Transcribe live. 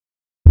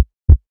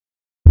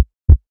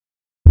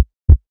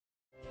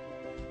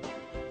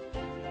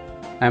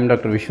I am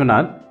Dr.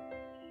 Vishwanath,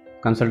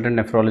 consultant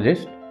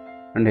nephrologist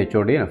and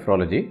HOD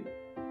nephrology.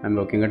 I am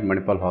working at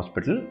Manipal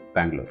Hospital,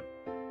 Bangalore.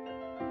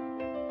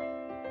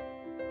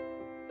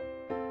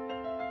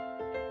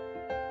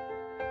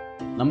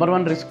 Number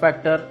one risk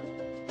factor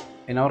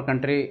in our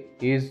country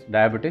is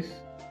diabetes.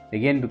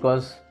 Again,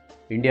 because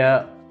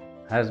India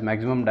has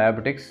maximum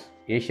diabetics,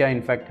 Asia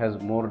in fact has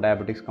more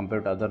diabetics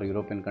compared to other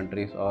European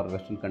countries or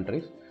Western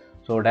countries.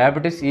 So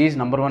diabetes is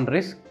number one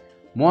risk.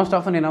 Most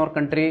often in our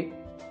country,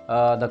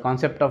 the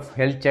concept of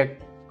health check,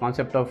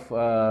 concept of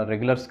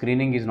regular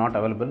screening is not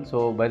available.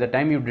 So by the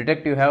time you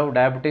detect you have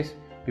diabetes,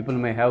 people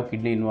may have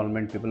kidney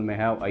involvement, people may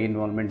have eye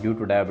involvement due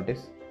to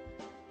diabetes.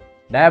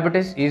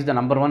 Diabetes is the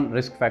number one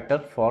risk factor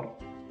for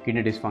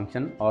kidney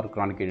dysfunction or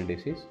chronic kidney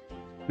disease.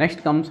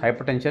 Next comes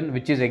hypertension,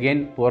 which is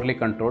again poorly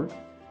controlled.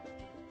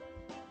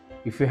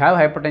 If you have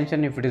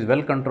hypertension, if it is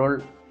well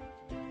controlled,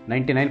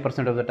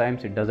 99% of the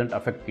times it doesn't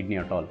affect kidney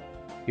at all.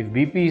 If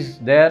BP is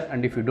there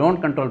and if you don't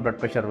control blood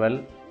pressure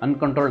well,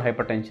 uncontrolled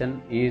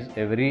hypertension is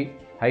a very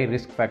high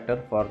risk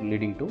factor for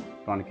leading to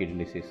chronic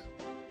kidney disease.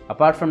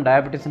 Apart from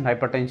diabetes and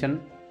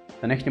hypertension,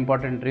 the next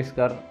important risk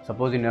are,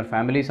 suppose in your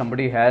family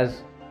somebody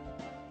has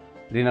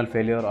renal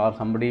failure or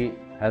somebody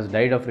has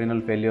died of renal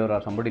failure or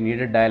somebody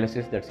needed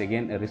dialysis, that's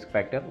again a risk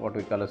factor, what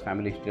we call as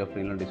family history of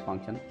renal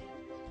dysfunction.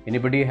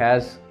 Anybody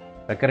has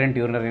recurrent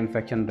urinary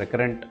infection,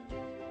 recurrent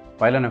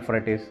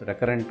pyelonephritis,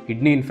 recurrent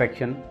kidney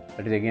infection,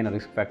 that is again a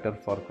risk factor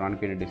for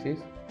chronic kidney disease.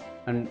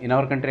 And in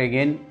our country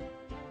again,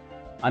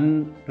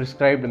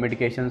 unprescribed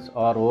medications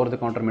or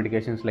over-the-counter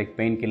medications like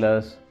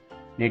painkillers,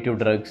 native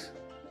drugs,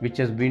 which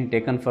has been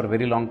taken for a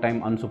very long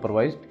time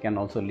unsupervised, can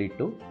also lead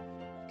to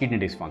kidney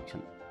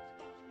dysfunction.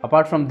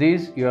 Apart from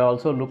these, you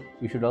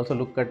should also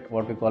look at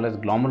what we call as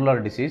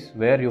glomerular disease,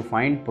 where you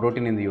find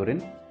protein in the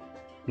urine.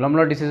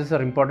 Glomerular diseases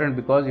are important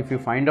because if you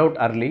find out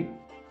early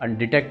and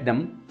detect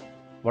them,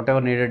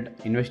 whatever needed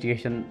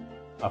investigation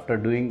after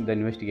doing the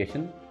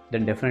investigation,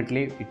 then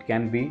definitely it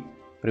can be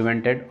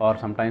prevented or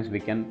sometimes we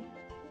can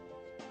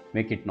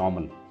make it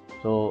normal.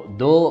 So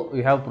though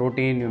you have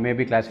protein, you may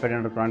be classified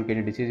under chronic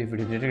kidney disease. If it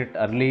is detected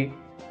early,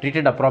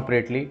 treated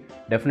appropriately,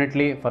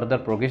 definitely further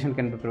progression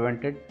can be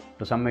prevented.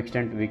 To some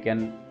extent we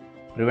can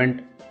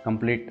prevent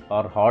complete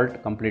or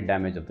halt complete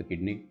damage of the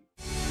kidney.